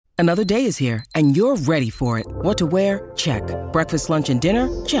Another day is here, and you're ready for it. What to wear? Check. Breakfast, lunch, and dinner?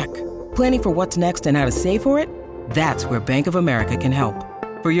 Check. Planning for what's next and how to save for it? That's where Bank of America can help.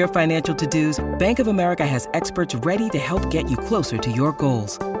 For your financial to-dos, Bank of America has experts ready to help get you closer to your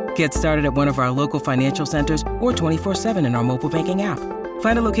goals. Get started at one of our local financial centers or 24/7 in our mobile banking app.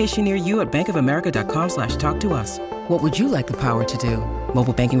 Find a location near you at bankofamerica.com/talktous. What would you like the power to do?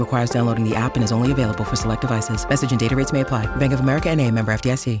 Mobile banking requires downloading the app and is only available for select devices. Message and data rates may apply. Bank of America N.A., member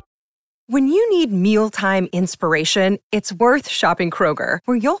FDIC. When you need mealtime inspiration, it's worth shopping Kroger,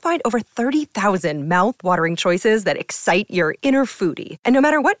 where you'll find over 30,000 mouth-watering choices that excite your inner foodie. And no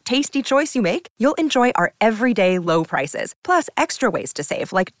matter what tasty choice you make, you'll enjoy our everyday low prices, plus extra ways to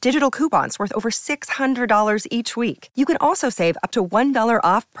save, like digital coupons worth over $600 each week. You can also save up to $1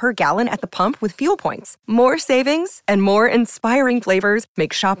 off per gallon at the pump with fuel points. More savings and more inspiring flavors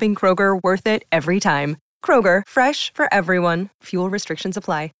make shopping Kroger worth it every time. Kroger, fresh for everyone. Fuel restrictions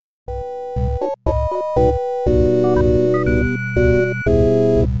apply.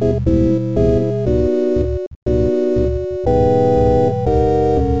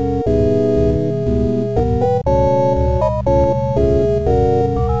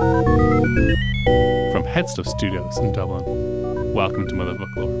 From Headstuff Studios in Dublin, welcome to Mother Book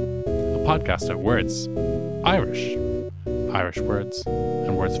Lore, a podcast about words, Irish words,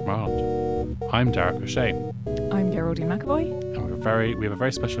 and words from Ireland. I'm Derek O'Shea. I'm Geraldine McAvoy. And we have a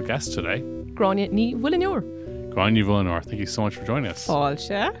very special guest today. Grania ní Villanor. Grania Villanor, thank you so much for joining us.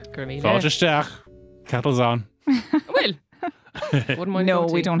 Fáilte. Fáilte steach. Kettle's on. Well, wouldn't mind No,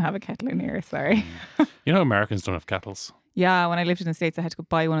 going we to- don't have a kettle in here, sorry. You know Americans don't have kettles. Yeah, when I lived in the States, I had to go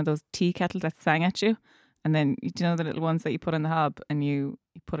buy one of those tea kettles that sang at you. And then, you know the little ones that you put on the hob and you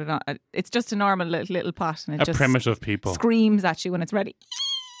put it on. It's just a normal little pot and it A just primitive people. screams at you when it's ready.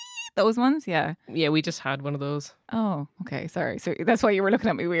 Those ones, yeah. Yeah, we just had one of those. Oh, okay, sorry. So that's why you were looking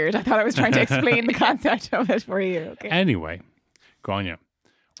at me weird. I thought I was trying to explain the concept of it for you. Okay. Anyway, Grania,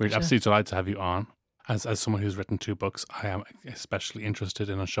 we're absolutely delighted to have you on. As someone who's written 2 books, I am especially interested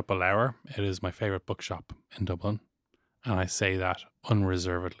in An Siopa Leabhar. It is my favourite bookshop in Dublin. And I say that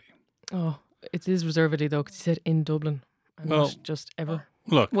unreservedly. Oh, it is reservedly though, because you said in Dublin and Well- not just ever.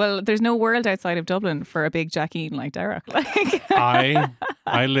 Look, Well, there's no world outside of Dublin for a big Jackeen like Derek. Like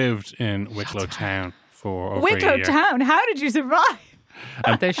I lived in Wicklow Town for over a Wicklow year. Town. How did you survive?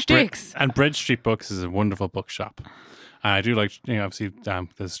 And Their shticks. And Bridge Street Books is a wonderful bookshop. And I do like, obviously,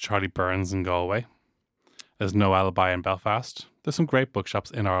 there's Charlie Burns in Galway. There's No Alibi in Belfast. There's some great bookshops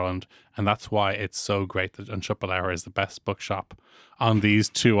in Ireland. And that's why it's so great that An Siopa Leabhar is the best bookshop on these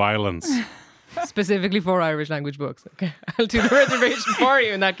 2 islands. Specifically for Irish language books. Okay, I'll do the reservation for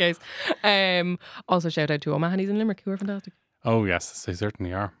you in that case. Also shout out to O'Mahony's in Limerick, who are fantastic. Oh, yes, they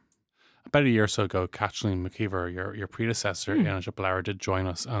certainly are. About a year or so ago, Kathleen McKeever, your predecessor in An Siopa Leabhar, did join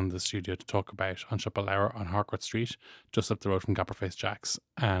us on the studio to talk about An Siopa Leabhar on Harcourt Street, just up the road from Gopperface Jack's,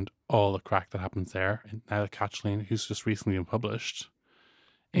 and all the crack that happens there. And now that Kathleen, who's just recently been published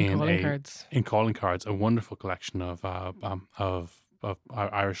In calling cards. in Calling Cards, a wonderful collection of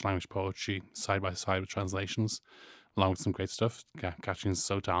Irish language poetry side by side with translations, along with some great stuff. Kathleen's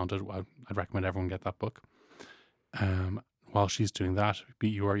so talented. I'd recommend everyone get that book. While she's doing that,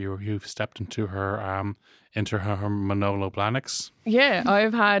 you've stepped into her Manolo Blahniks. Yeah,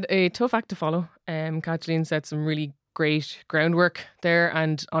 I've had a tough act to follow. Kathleen set some really great groundwork there,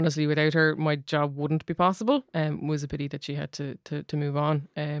 and honestly, without her, my job wouldn't be possible. It was a pity that she had to move on.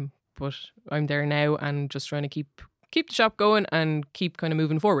 But I'm there now and just trying to keep the shop going and keep kind of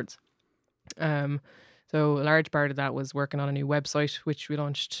moving forwards. So a large part of that was working on a new website, which we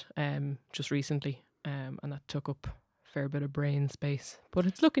launched just recently, and that took up a fair bit of brain space. But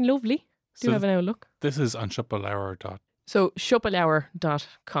it's looking lovely. Do have an now look. This is Anshopaleauer. So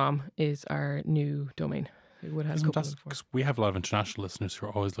siopaleauer.com is our new domain. It would have a couple before. Because we have a lot of international listeners who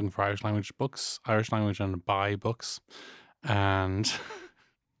are always looking for Irish language books, Irish language and buy books. And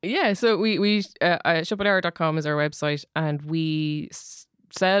Yeah, so we siopaleauer.com is our website, and we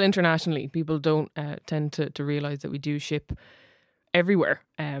sell internationally. People don't tend to realise that we do ship everywhere,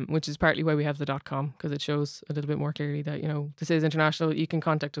 which is partly why we have the .com, because it shows a little bit more clearly that, this is international. You can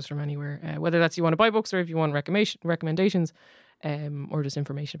contact us from anywhere, whether that's you want to buy books or if you want recommendations or just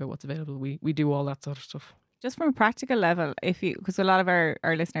information about what's available. We do all that sort of stuff. Just from a practical level, because a lot of our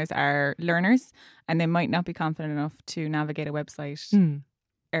listeners are learners and they might not be confident enough to navigate a website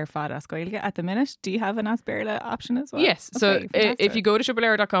Fad Ascoilga at the minute. Do you have an As Béarla option as well? Yes. So Okay, if fantastic. you go to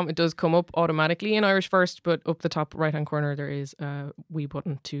tripplehour.com, it does come up automatically in Irish first, but up the top right hand corner there is a wee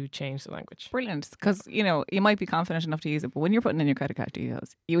button to change the language. Brilliant, because you might be confident enough to use it, but when you're putting in your credit card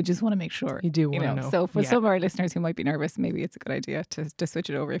details, you would just want to make sure You do wanna know. So for Yeah. some of our listeners who might be nervous, maybe it's a good idea to switch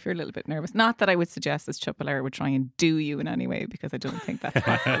it over if you're a little bit nervous. Not that I would suggest that Chupalera would try and do you in any way, because I don't think that's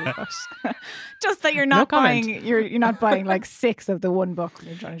possible. But just that you're not comment. buying you're not buying like 6 of the one book.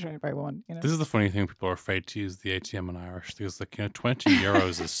 You're trying to buy one. This is the funny thing: people are afraid to use the ATM in Irish because, like,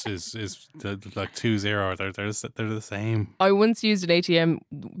 €20 is like 20. They're the same. I once used an ATM,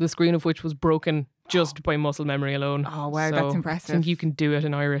 the screen of which was broken just by muscle memory alone. Oh, wow, So that's I impressive. think you can do it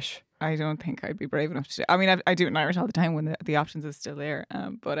in Irish. I don't think I'd be brave enough to do it. I mean, I do it in Irish all the time when the options is still there.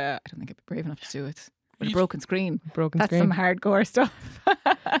 But I don't think I'd be brave enough to do it with a broken screen. Broken That's screen. some hardcore stuff.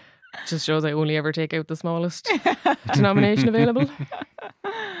 Just shows I only ever take out the smallest denomination available.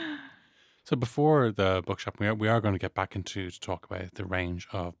 So before the bookshop, we are going to get back into to talk about the range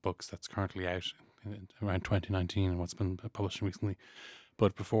of books that's currently out around 2019 and what's been published recently.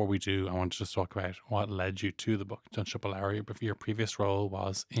 But before we do, I want to just talk about what led you to the book. John Chupalera, your previous role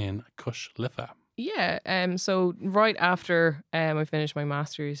was in Cush Litha. Yeah, so right after I finished my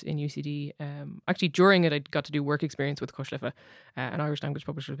master's in UCD, actually during it I got to do work experience with Cush Litha, an Irish language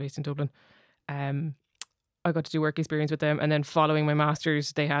publisher based in Dublin. I got to do work experience with them, and then following my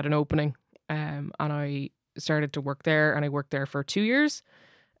master's they had an opening, and I started to work there, and I worked there for 2 years.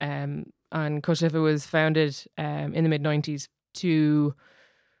 And Cush Litha was founded in the mid-90s to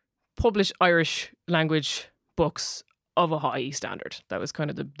publish Irish language books of a high standard. That was kind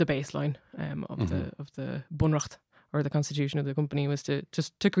of the baseline of the Bunreacht, or the constitution of the company, was to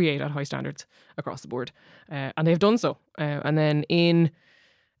create at high standards across the board, and they've done so. And then in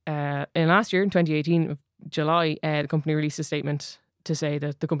last year, in 2018, July, the company released a statement to say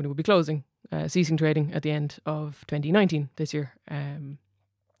that the company would be closing, ceasing trading at the end of 2019 this year,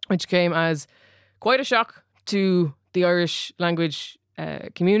 which came as quite a shock to the Irish language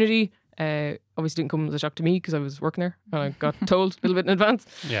community. Obviously didn't come as a shock to me because I was working there and I got told a little bit in advance.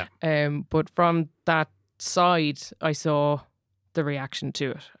 Yeah. But from that side, I saw the reaction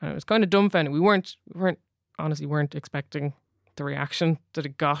to it, and it was kind of dumbfounding. We weren't expecting the reaction that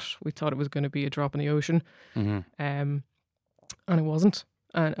it got. We thought it was going to be a drop in the ocean, and it wasn't.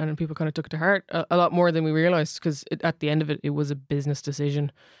 And people kind of took it to heart a lot more than we realised, because at the end of it, it was a business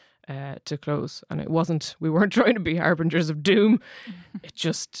decision to close, and it wasn't. We weren't trying to be harbingers of doom.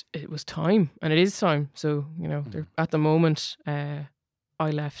 It was time, and it is time. So they're, at the moment, I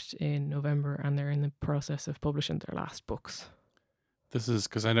left in November, and they're in the process of publishing their last books. This is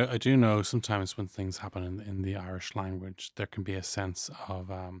because I do know sometimes when things happen in the Irish language, there can be a sense of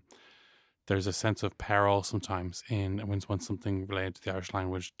there's a sense of peril sometimes in when something related to the Irish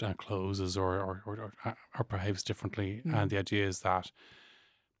language closes or behaves differently, and the idea is that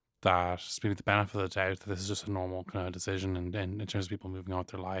speaking the benefit of the doubt that this is just a normal kind of decision, and in terms of people moving on with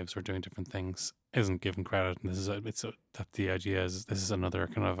their lives or doing different things, isn't given credit, and that the idea is this is another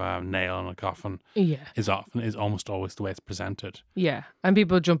kind of nail in a coffin. Yeah, is almost always the way it's presented. Yeah, and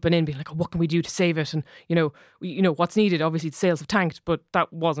people jumping in, being like, "Oh, what can we do to save it?" And what's needed. Obviously, the sales have tanked, but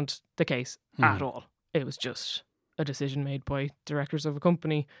that wasn't the case at all. It was just a decision made by directors of a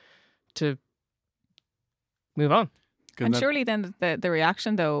company to move on. And surely then the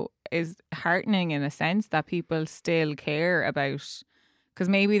reaction, though, is heartening in a sense that people still care about, because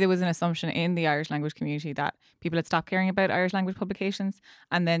maybe there was an assumption in the Irish language community that people had stopped caring about Irish language publications,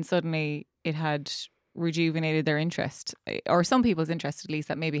 and then suddenly it had rejuvenated their interest, or some people's interest at least,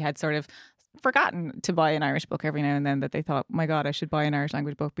 that maybe had sort of forgotten to buy an Irish book every now and then, that they thought, my God, I should buy an Irish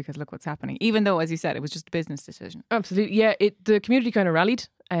language book because look what's happening. Even though, as you said, it was just a business decision. Absolutely. Yeah, the community kind of rallied.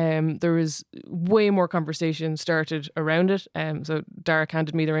 There was way more conversation started around it. So Derek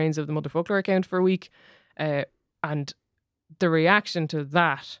handed me the reins of the Mother Folklore account for a week, and the reaction to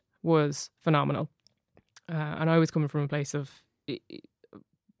that was phenomenal. And I was coming from a place of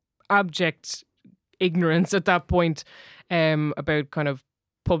abject ignorance at that point about kind of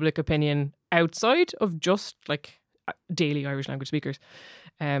public opinion outside of just like daily Irish language speakers.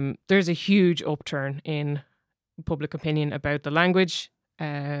 There's a huge upturn in public opinion about the language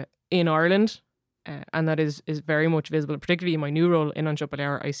in Ireland, and that is very much visible, particularly in my new role in An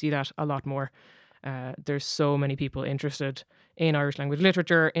Chupalera. I see that a lot more. There's so many people interested in Irish language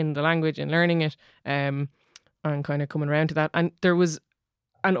literature, in the language, in learning it, and kind of coming around to that. And there was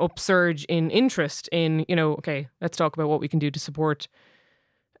an upsurge in interest in, okay, let's talk about what we can do to support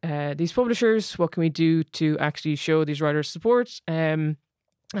these publishers. What can we do to actually show these writers support and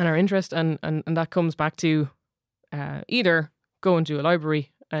our interest? And that comes back to either going to a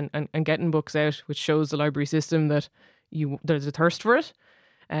library and getting books out, which shows the library system that there's a thirst for it.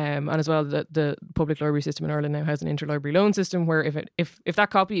 And as well, the public library system in Ireland now has an interlibrary loan system where if that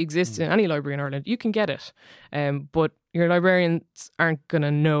copy exists in any library in Ireland, you can get it. But your librarians aren't going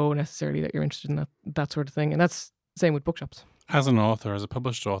to know necessarily that you're interested in that sort of thing. And that's the same with bookshops. As an author, as a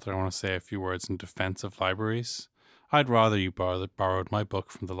published author, I want to say a few words in defense of libraries. I'd rather you borrowed my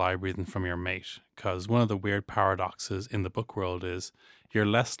book from the library than from your mate, because one of the weird paradoxes in the book world is you're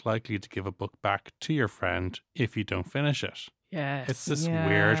less likely to give a book back to your friend if you don't finish it. Yes. It's this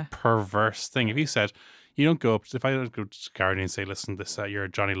weird, perverse thing. If you said, you don't go up, if I don't go to Guardian and say, listen, this your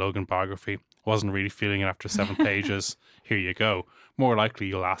Johnny Logan biography, wasn't really feeling it after 7 pages, here you go. More likely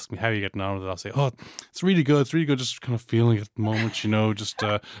you'll ask me, how are you getting on with it? I'll say, oh, it's really good, just kind of feeling it at the moment, just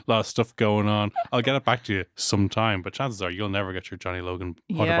a lot of stuff going on. I'll get it back to you sometime, but chances are you'll never get your Johnny Logan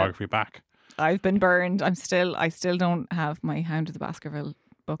autobiography back. I've been burned. I still don't have my Hound of the Baskerville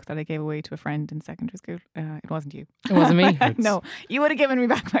book that I gave away to a friend in secondary school. It wasn't you. It wasn't me. No, you would have given me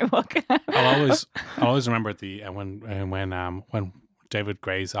back my book. I'll always remember when David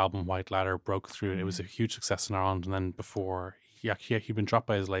Gray's album White Ladder broke through. It was a huge success in Ireland, and then before he'd been dropped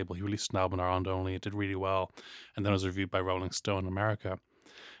by his label, he released an album in Ireland only. It did really well, and then it was reviewed by Rolling Stone in America.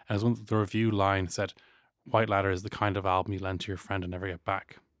 And as the review line said, "White Ladder is the kind of album you lend to your friend and never get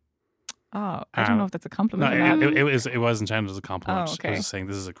back." Oh, I don't know if that's a compliment. No, it was intended as a compliment. Oh, okay. I was just saying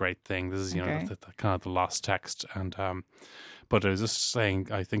this is a great thing. This is the kind of the lost text, and but I was just saying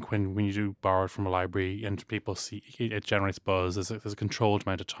I think when you do borrow it from a library and people see it generates buzz. There's a controlled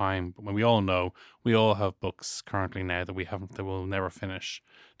amount of time. But when we all know, we all have books currently now that we'll never finish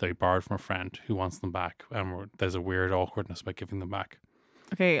that we borrowed from a friend who wants them back, and there's a weird awkwardness about giving them back.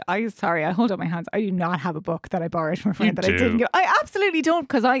 Okay, I hold up my hands. I do not have a book that I borrowed from a friend that I didn't give. I absolutely don't,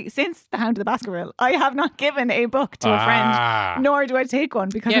 because since The Hound of the Baskerville, I have not given a book to a friend, nor do I take one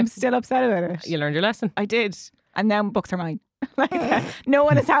because I'm still upset about it. You learned your lesson. I did, and now books are mine. No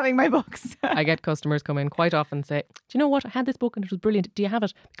one is having my books. I get customers come in quite often and say, do you know what? I had this book and it was brilliant. Do you have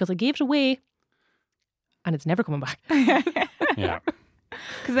it? Because I gave it away and it's never coming back. Yeah.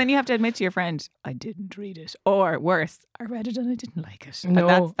 Because then you have to admit to your friend, I didn't read it. Or worse, I read it and I didn't like it. No,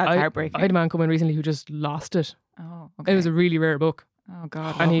 and that's heartbreaking. I had a man come in recently who just lost it. Oh, okay. It was a really rare book. Oh,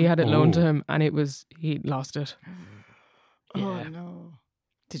 God. And he had it loaned to him and he lost it. Oh, no.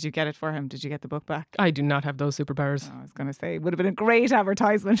 Did you get it for him? Did you get the book back? I do not have those superpowers. I was going to say, it would have been a great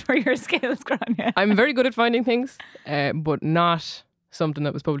advertisement for your skills, Grania. I'm very good at finding things, but not something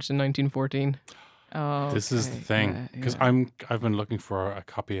that was published in 1914. Oh, this is the thing, because I've been looking for a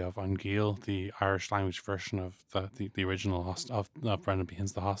copy of Anguille, the Irish language version of the original of Brendan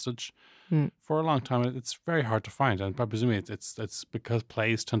Behan's The Hostage, for a long time. It's very hard to find, and I presume it's because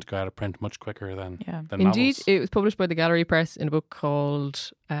plays tend to go out of print much quicker than Indeed, novels. It was published by the Gallery Press in a book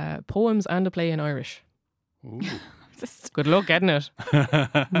called Poems and a Play in Irish. Ooh. Good luck getting it.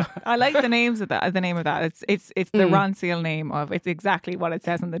 I like the names of that. The name of that. It's the Ron Seal name of. It's exactly what it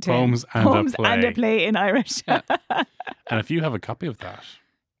says on the tin. Poems and a play in Irish. Yeah. And if you have a copy of that,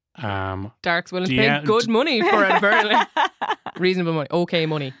 Dark's willing to pay good money for it. Apparently, reasonable money, okay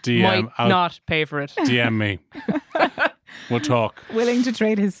money. Might not pay for it. DM me. We'll talk. Willing to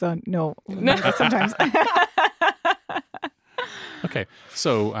trade his son? No, sometimes. Okay,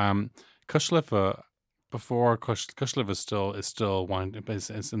 so Cushlifa. Before Cushlifa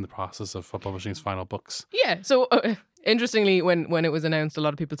is in the process of publishing his final books. Yeah. So interestingly, when it was announced, a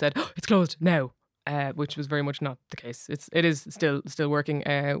lot of people said it's closed now, which was very much not the case. It is still working.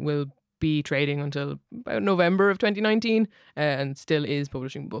 Will be trading until about November of 2019, and still is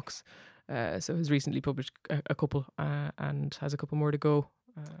publishing books. So has recently published a couple, and has a couple more to go.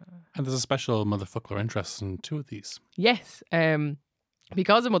 And there's a special Motherfuckler interest in 2 of these. Yes.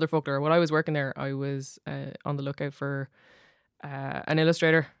 Because of Motherfuckler, when I was working there, I was on the lookout for an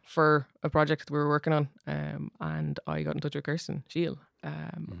illustrator for a project that we were working on, and I got in touch with Kirsten Shield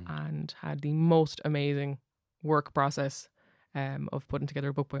and had the most amazing work process of putting together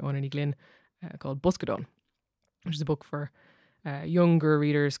a book by Owen Glynn called Buscadon, which is a book for younger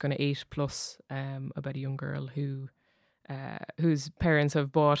readers, kind of 8+, about a young girl whose parents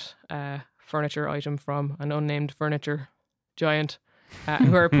have bought a furniture item from an unnamed furniture giant.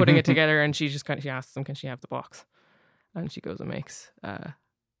 Who are putting it together, and she asks them, can she have the box? And she goes and makes a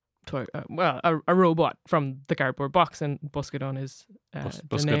robot from the cardboard box, and Buscadon is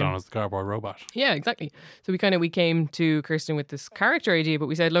Buscadon is the cardboard robot. Yeah, exactly. So we came to Kirsten with this character idea, but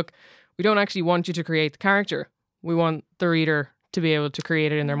we said, look, we don't actually want you to create the character. We want the reader to be able to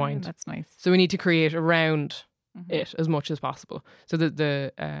create it in their mind. That's nice. So we need to create around it as much as possible. So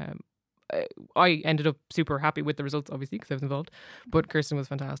that I ended up super happy with the results, obviously, because I was involved. But Kirsten was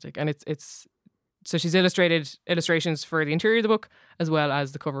fantastic, and it's so she's illustrated illustrations for the interior of the book as well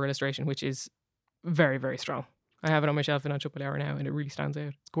as the cover illustration, which is very, very strong. I have it on my shelf in Untouchable Hour now, and it really stands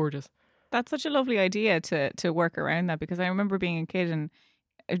out. It's gorgeous. That's such a lovely idea to work around that, because I remember being a kid and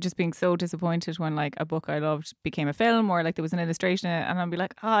just being so disappointed when like a book I loved became a film, or like there was an illustration in it, and I'd be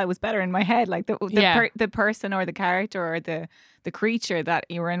like, oh, it was better in my head. Like the person or the character or the creature that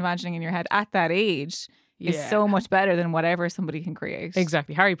you were imagining in your head at that age is so much better than whatever somebody can create.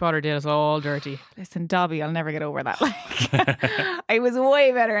 Exactly. Harry Potter did us all dirty. Listen, Dobby, I'll never get over that. Like, I was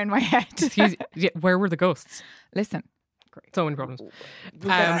way better in my head. Where were the ghosts? Listen. Great. So many problems.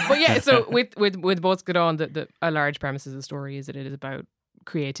 But yeah, so with Boats Get On, a large premise of the story is that it is about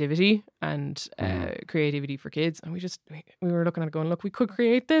creativity and creativity for kids. And we were looking at it going, look, we could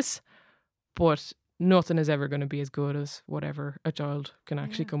create this, but nothing is ever going to be as good as whatever a child can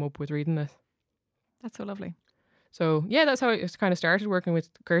actually come up with reading this. That's so lovely. So yeah, that's how I kind of started working with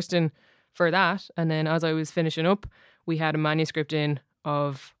Kirsten for that. And then as I was finishing up, we had a manuscript in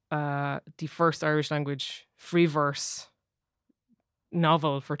of the first Irish language free verse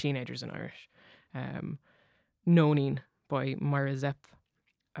novel for teenagers in Irish, Nonine by Myra Zepp.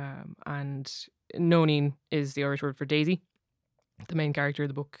 And Nonine is the Irish word for Daisy. The main character of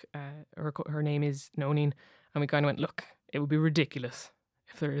the book, her name is Nonine. And we kind of went, look, it would be ridiculous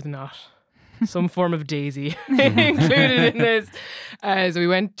if there is not some form of Daisy included in this. So we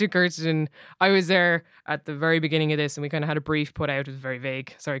went to Kirsten. I was there at the very beginning of this, and we kind of had a brief put out. It was very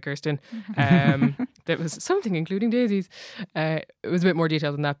vague. Sorry, Kirsten. That was something including daisies. It was a bit more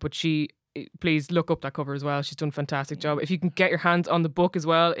detailed than that, but please look up that cover as well. She's done a fantastic job. If you can get your hands on the book as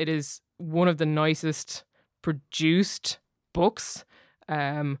well, it is one of the nicest produced books.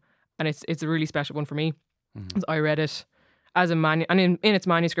 And it's a really special one for me. I read it as a and in its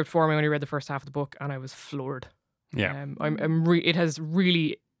manuscript form. I only read the first half of the book, and I was floored. Yeah, it has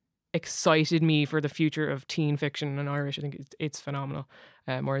really excited me for the future of teen fiction in Irish. I think it's phenomenal.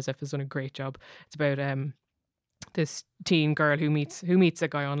 Maura Zepp has done a great job. It's about this teen girl who meets a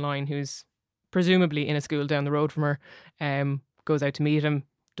guy online who's presumably in a school down the road from her. Goes out to meet him,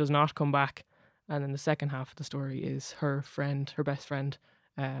 does not come back, and then the second half of the story is her best friend,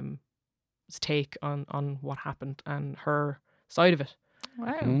 take on what happened and her side of it.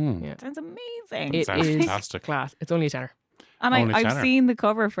 Wow. Yeah. Sounds amazing. It Sounds is fantastic. class. It's only a tenner. And Only I've tenor. seen the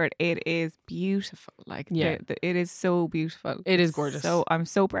cover for it. It is beautiful. Like, it is so beautiful. It is gorgeous. So I'm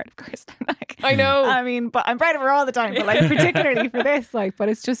so proud of Kirsten. Like, I know. I mean, but I'm proud of her all the time. But like, particularly for this, like, but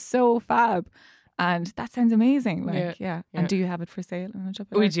it's just so fab. And that sounds amazing. Like, yeah. And do you have it for sale in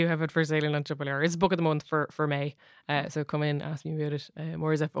Untouchable Hour? We do have it for sale in Untouchable Hour. It's book of the month for May. So come in, ask me about it.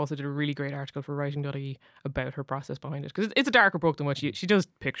 Maura Zepp also did a really great article for Writing.ie about her process behind it. Because it's a darker book than what she does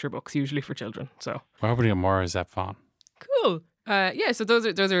picture books usually for children. So Why would you Maura Zepp fan? cool. So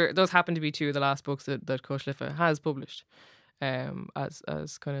those happen to be two of the last books that Cushlifa has published,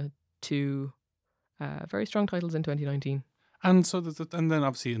 as kind of two very strong titles in 2019. And so, and then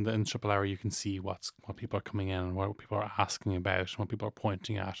obviously in the Untouchable Hour, you can see what people are coming in and what people are asking about, and what people are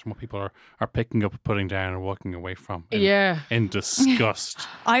pointing at, and what people are picking up, putting down, and walking away from. In disgust.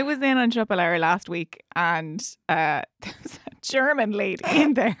 I was in Untouchable Hour last week, and there was a German lady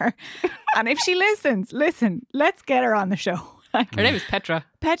in there. And if she listens, let's get her on the show. Her name is Petra.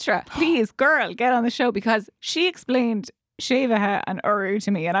 Petra, please, girl, get on the show, because she explained Shevaha and Uru to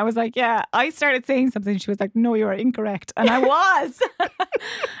me, and I was like, yeah. I started saying something, she was like, no, you are incorrect, and I was.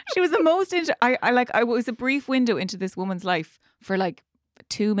 She was the most I was a brief window into this woman's life for like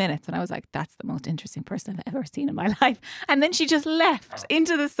 2 minutes, and I was like, that's the most interesting person I've ever seen in my life. And then she just left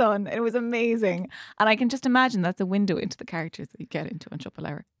into the sun. It was amazing, and I can just imagine that's a window into the characters that you get into Untouchable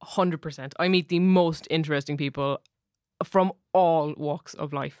Hour. 100%. I meet the most interesting people from all walks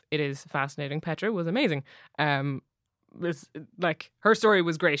of life. It is fascinating. Petra was amazing. Was like, her story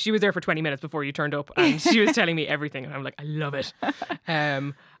was great. She was there for 20 minutes before you turned up, and she was telling me everything, and I'm like, I love it.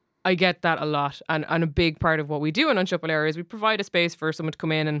 I get that a lot, and a big part of what we do in Untouchable Hour is we provide a space for someone to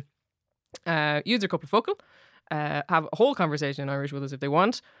come in and use their cup of focal, have a whole conversation in Irish with us if they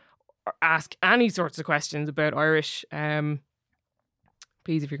want, or ask any sorts of questions about Irish.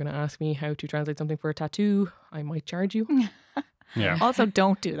 Please, if you're going to ask me how to translate something for a tattoo, I might charge you. Yeah. Also,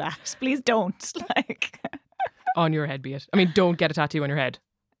 don't do that. Please don't. Like, on your head, be it. I mean, don't get a tattoo on your head.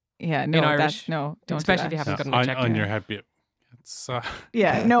 Yeah, no, in Irish. Don't especially do if you that. haven't gotten it checked. On your head, it's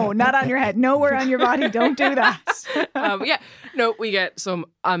Yeah, no, not on your head. Nowhere on your body. Don't do that. We get some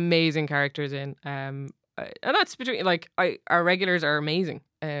amazing characters in, and that's between our regulars are amazing.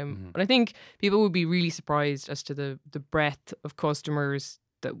 And I think people would be really surprised as to the breadth of customers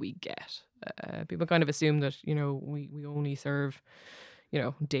that we get. People kind of assume that, you know, we only serve, you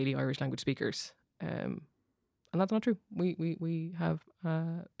know, daily Irish language speakers. And that's not true. We have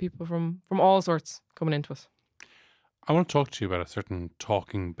people from all sorts coming into us. I want to talk to you about a certain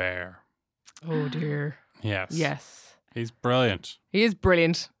talking bear. Oh dear. Yes. Yes. He's brilliant. He is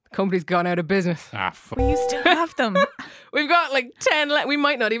brilliant. The company's gone out of business. You still have them. We've got like 10 left. We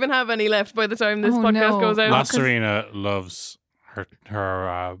might not even have any left by the time this Oh, podcast no. goes out. La Serena loves her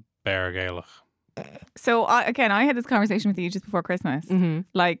bear Gaelic. So I had this conversation with you just before Christmas. Mm-hmm.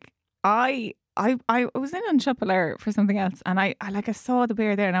 Like I was in Shopalair for something else, and I saw the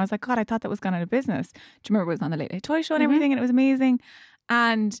bear there, and I was like, God, I thought that was gone out of business. Do you remember it was on the Late Night Toy Show and everything, and it was amazing.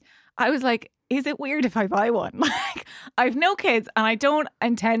 And I was like, is it weird if I buy one? Like, I've no kids, and I don't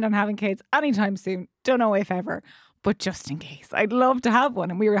intend on having kids anytime soon. Don't know if ever. But just in case, I'd love to have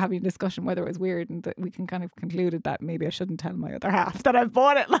one. And we were having a discussion whether it was weird, and that we can kind of concluded that maybe I shouldn't tell my other half that I've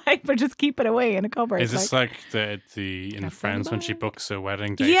bought it, like, but just keep it away in a cupboard. Is this like the in Friends when she books a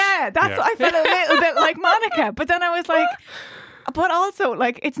wedding date? Yeah, that's I felt a little bit like Monica. But then I was like, but also,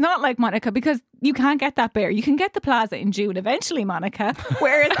 like, it's not like Monica because you can't get that bear. You can get the Plaza in June eventually, Monica,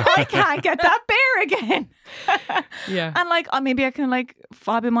 whereas I can't get that bear again. Yeah. And like, maybe I can like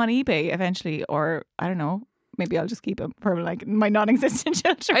fob him on eBay eventually, or I don't know. Maybe I'll just keep him for like my non-existent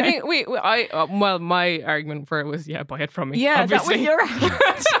children. I think my argument for it was, buy it from me. Yeah, obviously. that was your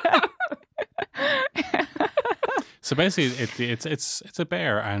argument. So basically, it's a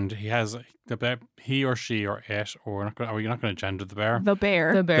bear, and he has the bear. He or she or it, or we're not gonna, are we not going to gender the bear? The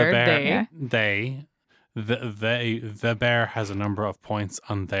bear. The bear. The bear has a number of points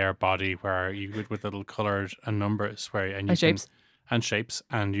on their body where you with little coloured numbers and shapes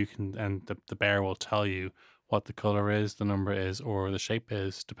and you can the bear will tell you what the colour is, the number is, or the shape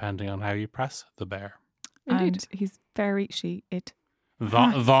is, depending on how you press the bear. Indeed. And he's very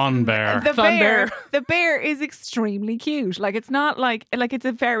Von Bear. The bear is extremely cute. Like, it's not like it's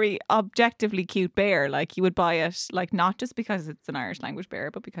a very objectively cute bear. Like, you would buy it, like, not just because it's an Irish language bear,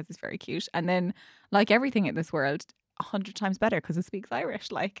 but because it's very cute. And then, like everything in this world, 100 times better because it speaks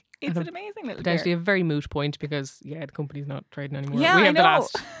Irish. Like, it's an amazing little potentially bear. a very moot point because the company's not trading anymore. Yeah, we I have the know.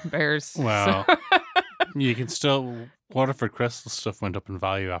 last bears. Well, you can still Waterford Crystal stuff went up in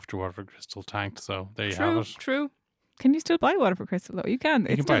value after Waterford Crystal tanked. So there you have it. True. Can you still buy Waterford Crystal though? You can.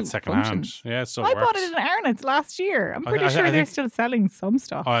 You can buy it second hand. Yeah, it still I works. bought it in Arnott's last year. I'm pretty I sure they're think- still selling some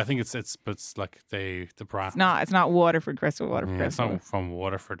stuff. Oh, I think it's like the brand. It's not Waterford Crystal. Waterford Yeah, it's Crystal. not from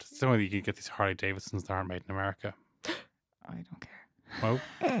Waterford. It's the only way you can get these Harley Davidsons that aren't made in America. I don't care. Well,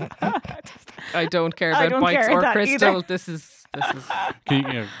 I don't care I about don't bikes care or that crystal. either. This is.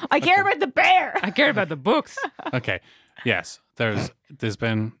 I care about the bear. I care about the books. Okay. Yes, there's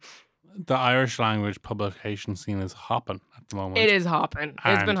been the Irish language publication scene is hopping at the moment. It is hopping. It's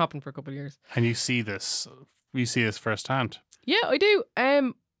And- been hopping for a couple of years. and you see this firsthand. Yeah, I do.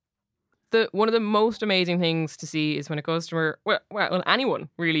 One of the most amazing things to see is when a customer, well, anyone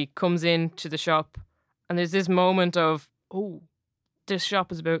really comes into the shop, and there's this moment of, oh, this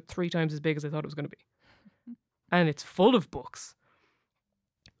shop is about 3 times as big as I thought it was going to be, and it's full of books.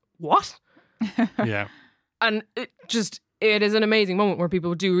 What? Yeah. And it is an amazing moment where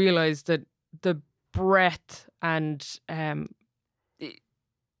people do realize that the breadth and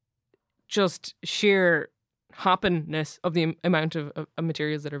just sheer happiness of the amount of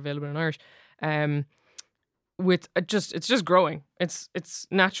materials that are available in Irish, it's just growing. It's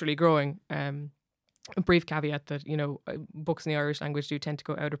naturally growing. A brief caveat that books in the Irish language do tend to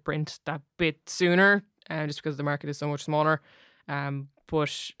go out of print that bit sooner, just because the market is so much smaller.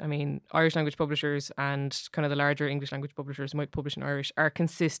 But I mean, Irish language publishers and kind of the larger English language publishers who might publish in Irish are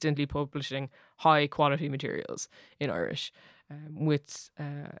consistently publishing high quality materials in Irish, with,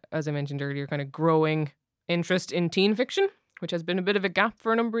 as I mentioned earlier, kind of growing interest in teen fiction, which has been a bit of a gap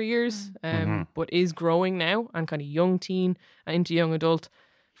for a number of years, but is growing now, and kind of young teen and into young adult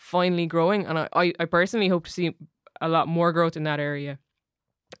finally growing. And I personally hope to see a lot more growth in that area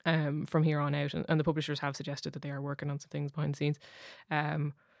from here on out, and the publishers have suggested that they are working on some things behind the scenes.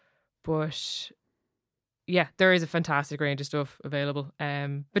 But yeah, there is a fantastic range of stuff available.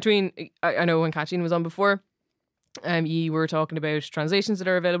 Between, I know when Kathleen was on before, you were talking about translations that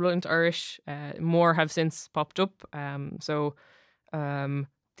are available into Irish. More have since popped up. So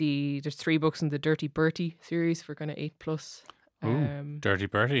there's 3 books in the Dirty Bertie series for kind of 8+. Dirty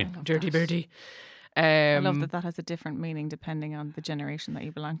Bertie. Dirty Bertie. I love that has a different meaning depending on the generation that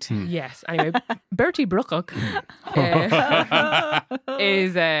you belong to. Yes. Anyway, Bertie Bruckhook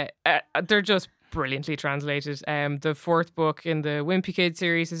is they're just brilliantly translated. The 4th book in the Wimpy Kid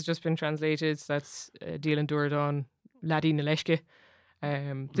series has just been translated. So that's Dílan Dúradán, Laddie na Leisce.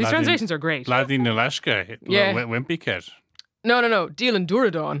 These translations are great. Ladi Naleshka, Yeah. Wimpy Kid. No. Deal and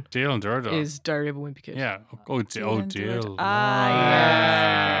Duradon Deal and Durdo. is Diary of a Wimpy Kid. Yeah. Oh, Deal.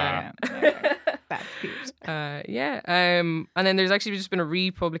 Ah, yes. That's cute. And then there's actually just been a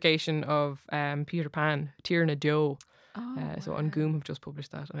republication of Peter Pan, Tír na Deo. So on Goom have just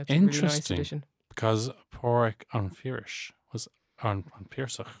published that, and it's a really nice Interesting. edition. Because Porrick on Firish was on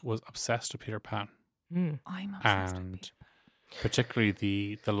Piersach was obsessed with Peter Pan. I'm obsessed with And Peter particularly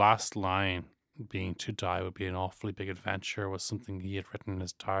the last line being to die would be an awfully big adventure was something he had written in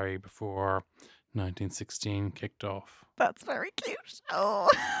his diary before 1916 kicked off. That's very cute. Oh.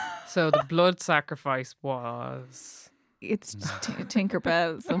 So the blood sacrifice was It's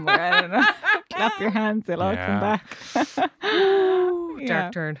Tinkerbell somewhere. I don't know. Clap your hands, it'll all come back.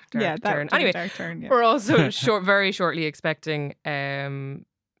 dark turn. Turn. That Anyway, dark turn, yeah. we're also very shortly expecting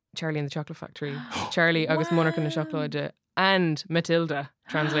Charlie and the Chocolate Factory, Charlie August Monarch and the Chocolate, and Matilda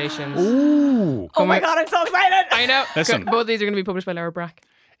translations. Ooh. Oh my God, I'm so excited. I know. Listen. Both of these are going to be published by Laura Brack.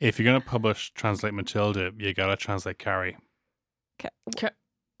 If you're going to translate Matilda, you got to translate Carrie.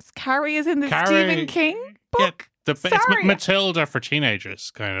 Carrie is in the Carrie- Stephen King book? It's Sorry. Matilda for teenagers,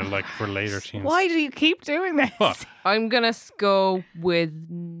 kind of like for later teens. Why do you keep doing this? What? I'm going to go with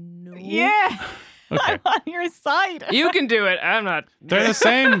no. Yeah. Okay. I'm on your side. You can do it. I'm not. They're the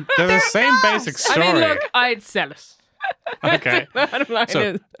same. They're the same not. basic story. I mean, look, I'd sell it. Okay. Bottom line So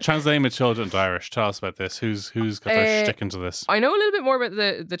is- translating Matilda into Irish. Tell us about this. Who's got their shtick into this? I know a little bit more about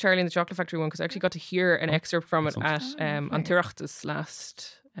the Charlie and the Chocolate Factory one because I actually got to hear an excerpt from it at An Tirachtas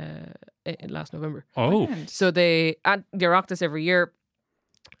last November. Oh, So they at the Oireachtas every year.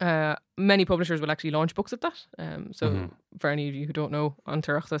 Many publishers will actually launch books at that. For any of you who don't know, An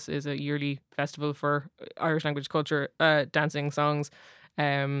Tirachtas is a yearly festival for Irish language culture, dancing, songs,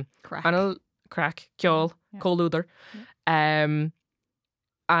 Crack. Anil, crack, Kjol, Colluder. And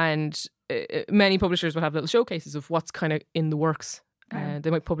many publishers will have little showcases of what's kind of in the works. They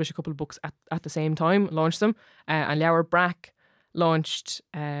might publish a couple of books at the same time, launch them. And Laura Brack launched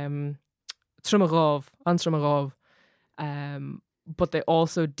Trumarov, An Trumarov. But they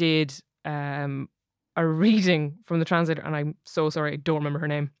also did a reading from the translator, and I'm so sorry, I don't remember her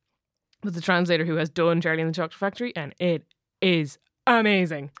name, but the translator who has done Charlie and the Chocolate Factory, and it is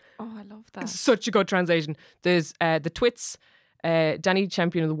amazing. Oh, I love that. It's such a good translation. There's the Twits, Danny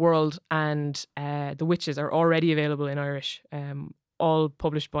Champion of the World, and The Witches are already available in Irish, all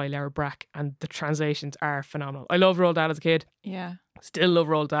published by Laura Brack, and the translations are phenomenal. I loved Roald Dahl as a kid. Yeah. Still love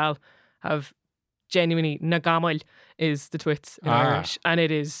Roald Dahl. Have genuinely Nagamal is the Twits in Irish, and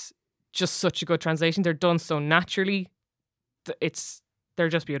it is just such a good translation. They're done so naturally. They're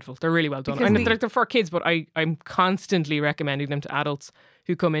just beautiful. They're really well done. Because And they're for kids, but I'm constantly recommending them to adults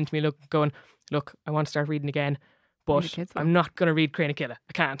who come into me going, look, I want to start reading again, Read but a kid's I'm not going to read Cranachilla.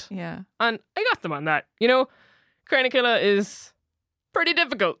 I can't. Yeah. And I got them on that. You know, Cranachilla is pretty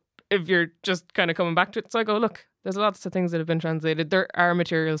difficult if you're just kind of coming back to it. So I go, look, there's lots of things that have been translated. There are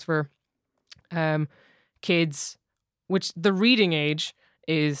materials for kids, which the reading age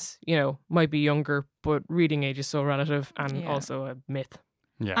is, might be younger, but reading age is so relative and also a myth.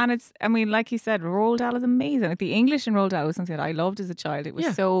 yeah. And it's, I mean, like you said, Roald Dahl is amazing. Like the English in Roald Dahl was something that I loved as a child. It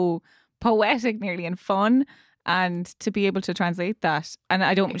was so poetic nearly and fun. And to be able to translate that, and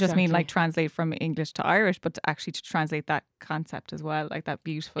I don't just mean like translate from English to Irish, but to actually to translate that concept as well, like that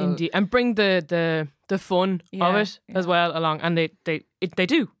beautiful. Indeed. And bring the fun of it as well along. And they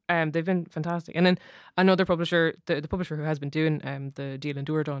do. They've been fantastic. And then another publisher, the publisher who has been doing the Deal and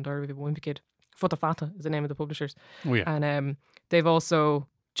Duradon, Diary of a Wimpy Kid, Fata Fata is the name of the publishers. Oh, yeah. And they've also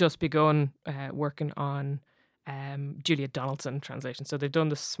just begun working on Julia Donaldson translation. So they've done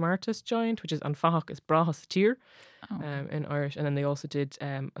The Smartest Giant, which is An Fahach is Brahas Tír in Irish. And then they also did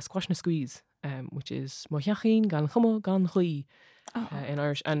A Squash and a Squeeze, which is Moyachin gan Chuma gan Chui in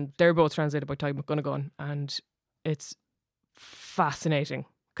Irish. And they're both translated by Ty McGonagall. And it's fascinating.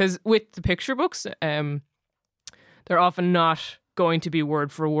 Because with the picture books, they're often not going to be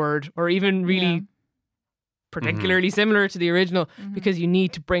word for word or even really particularly similar to the original because you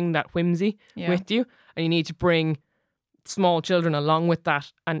need to bring that whimsy with you, and you need to bring small children along with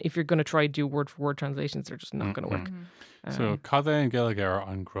that. And if you're going to try to do word for word translations, they're just not going to work. So Cada and Gallagher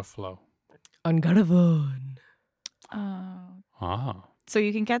on Gruffalo. On Garavon. So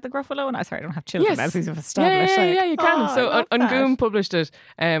you can get the Gruffalo, and sorry, I don't have children. As we've established. Yeah, you can. Oh, so I love Goom published it.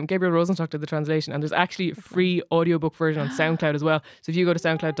 Gabriel Rosenstock did the translation, and there's actually a free audiobook version on SoundCloud as well. So if you go to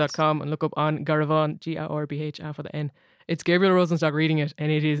soundcloud.com and look up On Garavon, Garbh for the N, it's Gabriel Rosenstock reading it,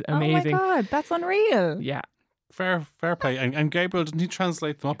 and it is amazing. Oh my God, that's unreal. Yeah. Fair play. And Gabriel, didn't he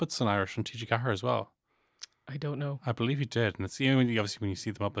translate the Muppets in Irish from T.G. Gallagher as well? I don't know. I believe he did, and it's obviously when you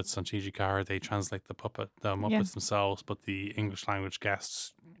see the Muppets on TG4, they translate the Muppets themselves, but the English language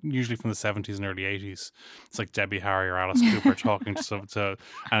guests, usually from the 70s and early 80s, it's like Debbie Harry or Alice Cooper talking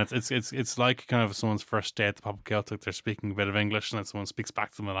and it's like kind of someone's first day at the Pop Celtic. They're speaking a bit of English, and then someone speaks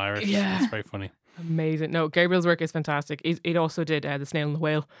back to them in Irish. Yeah. It's very funny. Amazing. No, Gabriel's work is fantastic. It also did The Snail and the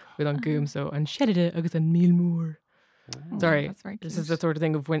Whale with An Goom, and Shedida agus an Meal Moore. Sorry, that's very this cute. is the sort of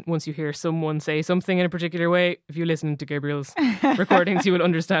thing of once you hear someone say something in a particular way, if you listen to Gabriel's recordings, you will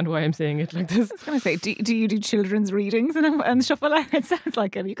understand why I'm saying it like this. I was going to say, do you do children's readings and Shuffle Hour? It sounds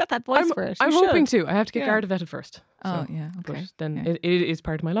like it. You got that voice for it. I'm You hoping should. to. I have to get Yeah. Garda vetted first. Oh, So, yeah. Okay. But then Yeah. it is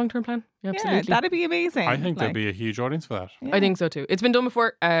part of my long-term plan. Absolutely. Yeah, that'd be amazing. I think there'd Like, be a huge audience for that. yeah. I think so too. It's been done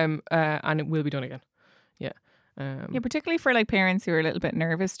before, and it will be done again. Yeah. Yeah, particularly for like parents who are a little bit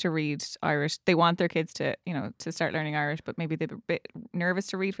nervous to read Irish. They want their kids to, to start learning Irish, but maybe they're a bit nervous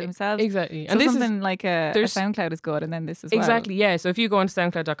to read for themselves. Exactly. So And this something is like a there's- SoundCloud is good, and then this as well. exactly, yeah. So if you go onto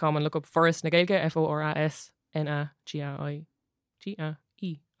soundcloud.com and look up Forrest Nagelge,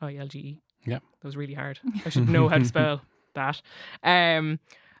 FORASNAGAEILGE. Yeah. That was really hard. I should know how to spell that. And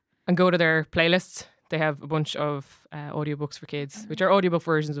go to their playlists. They have a bunch of audiobooks for kids, which are audiobook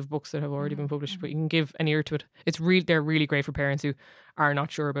versions of books that have already been published, but you can give an ear to it. They're really great for parents who are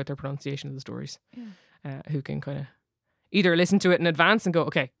not sure about their pronunciation of the stories, who can kind of either listen to it in advance and go,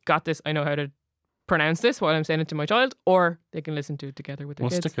 okay, got this, I know how to pronounce this while I'm saying it to my child, or they can listen to it together with their We'll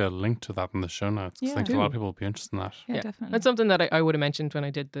kids. stick a link to that in the show notes. 'Cause I Yeah. think a lot of people will be interested in that. Yeah, definitely. That's something that I would have mentioned when I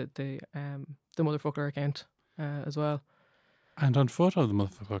did the Mother Folklore account as well. And on Photo, the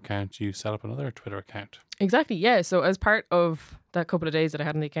Motherfucker account, you set up another Twitter account. Exactly, yeah. So as part of that couple of days that I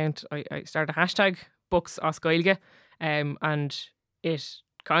had on the account, I started a hashtag Books Os Gaeilge, and it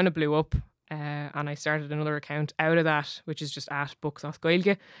kind of blew up. And I started another account out of that, which is just at Books Os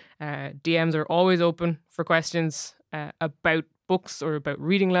Gaeilge. DMs are always open for questions about books or about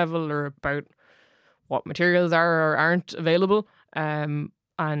reading level or about what materials are or aren't available.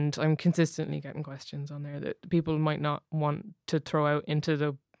 And I'm consistently getting questions on there that people might not want to throw out into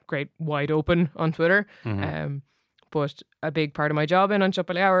the great wide open on Twitter. But a big part of my job in on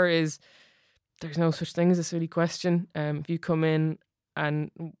Chapel Hour is there's no such thing as a silly question. If you come in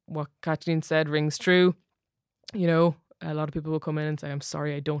and what Kathleen said rings true, a lot of people will come in and say, I'm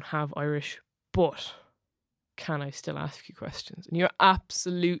sorry, I don't have Irish, but can I still ask you questions? And you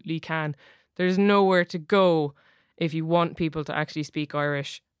absolutely can. There's nowhere to go if you want people to actually speak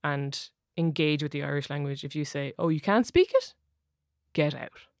Irish and engage with the Irish language. If you say, oh, you can't speak it, get out.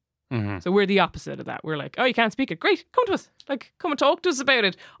 Mm-hmm. So we're the opposite of that. We're like, oh, you can't speak it. Great, come to us. Like, come and talk to us about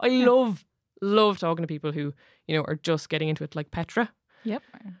it. I love talking to people who, are just getting into it, like Petra. Yep.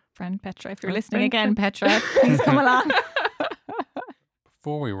 Our friend Petra. If you're Our listening friend again, Petra, please come along.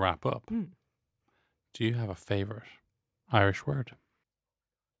 Before we wrap up, do you have a favourite Irish word?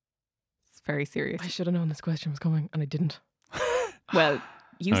 It's very serious. I should have known this question was coming, and I didn't. Well,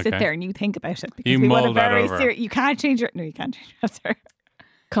 you sit Okay. there and you think about it. Because You we want a mull that very over. you can't change your... No, you can't change your answer.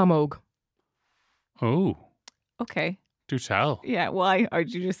 Camog. Oh, Okay. do tell. Yeah, why? Or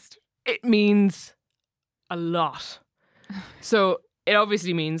do you just... It means a lot. So it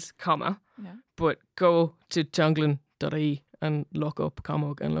obviously means comma, Yeah. but go to junglin.ie and look up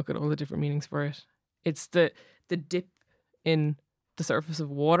Camog and look at all the different meanings for it. It's the dip in the surface of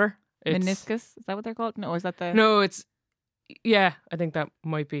water. It's, Meniscus? Is that what they're called? No, is that the... No, it's, yeah, I think that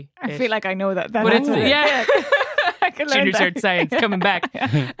might be I it. feel like I know that. But it's, yeah. I can learn Junior that. cert science coming back.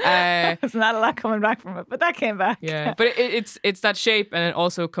 There's not a lot coming back from it, but that came back. Yeah, but it's that shape, and then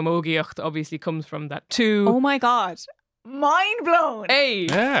also Camogiocht obviously comes from that too. Oh my God. Mind blown. Hey,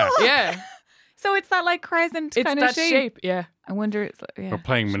 Yeah. yeah, So it's that like crescent it's kind that of shape. shape. Yeah, I wonder. It's like, yeah. We're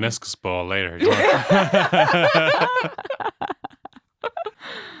playing meniscus ball later. Do you want-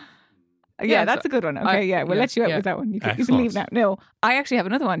 Yeah, Yeah, that's so a good one. Okay, I- yeah, we'll yeah, let you out yeah. with that one. You can leave now. Excellent. No, I actually have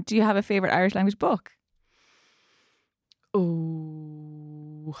another one. Do you have a favourite Irish language book?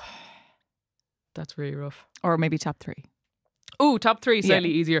 oh, that's really rough. Or maybe top three? Oh, top three, slightly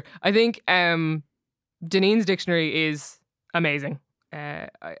Yeah. easier. I think Deneen's dictionary is amazing.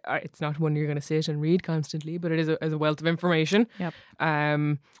 It's not one you're going to sit and read constantly, but it is a wealth of information. Yep.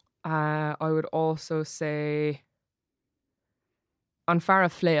 I would also say An Fara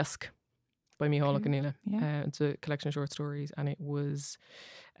Fleask by Micheál Okay. O'Conneilla. Yeah. It's a collection of short stories, and it was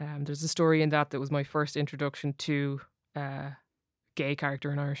there's a story in that was my first introduction to gay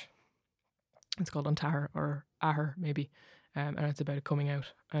character in Irish. It's called Antahar or Ahar maybe, and it's about it coming out,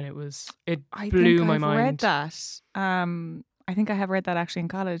 and it I blew think my I've mind. read that. I think I have read that actually in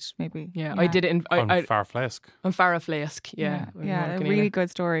college, maybe. Yeah, I did it in On I Farflesk. on Farah Flask. Yeah, Yeah, a really good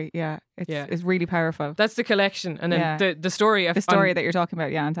story. Yeah, it's really powerful. That's the collection, and then the story of The story that you're talking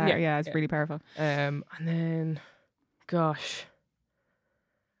about, yeah, Antara, it's yeah. really powerful. And then, gosh,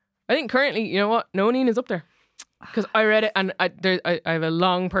 I think currently, you know what, Nonine is up there because I read it, and I have a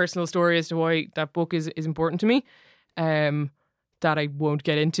long personal story as to why that book is important to me, that I won't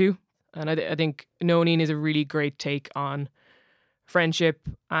get into, and I think Nonine is a really great take on friendship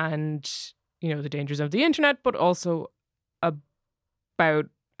and, you know, the dangers of the internet, but also about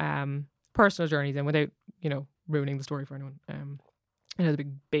personal journeys, and without, you know, ruining the story for anyone. It has a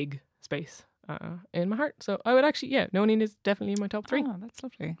big space in my heart. So I would actually, Nonine is definitely in my top 3. Oh, that's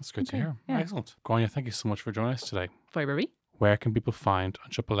lovely. That's good to hear. Yeah. Excellent. Grania, thank you so much for joining us today. Fibre V. Where can people find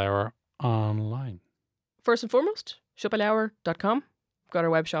An Siop Leabhar online? First and foremost, siopaleabhar.com. We've got our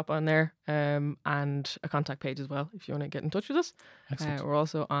web shop on there, and a contact page as well if you want to get in touch with us. Excellent. We're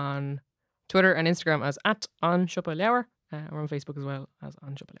also on Twitter and Instagram as @An Siop Leabhar. We're on Facebook as well as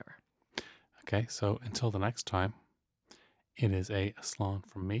An Siop Leabhar. Okay, so until the next time, it is a slán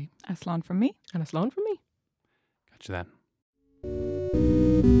from me. A slán from me. And a slán from me. Catch you then.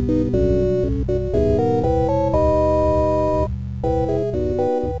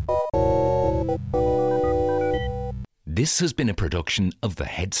 This has been a production of the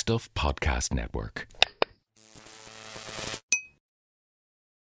Head Stuff Podcast Network.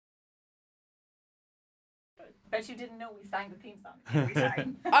 Bet you didn't know we sang the theme song every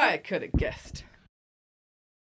time. I could have guessed.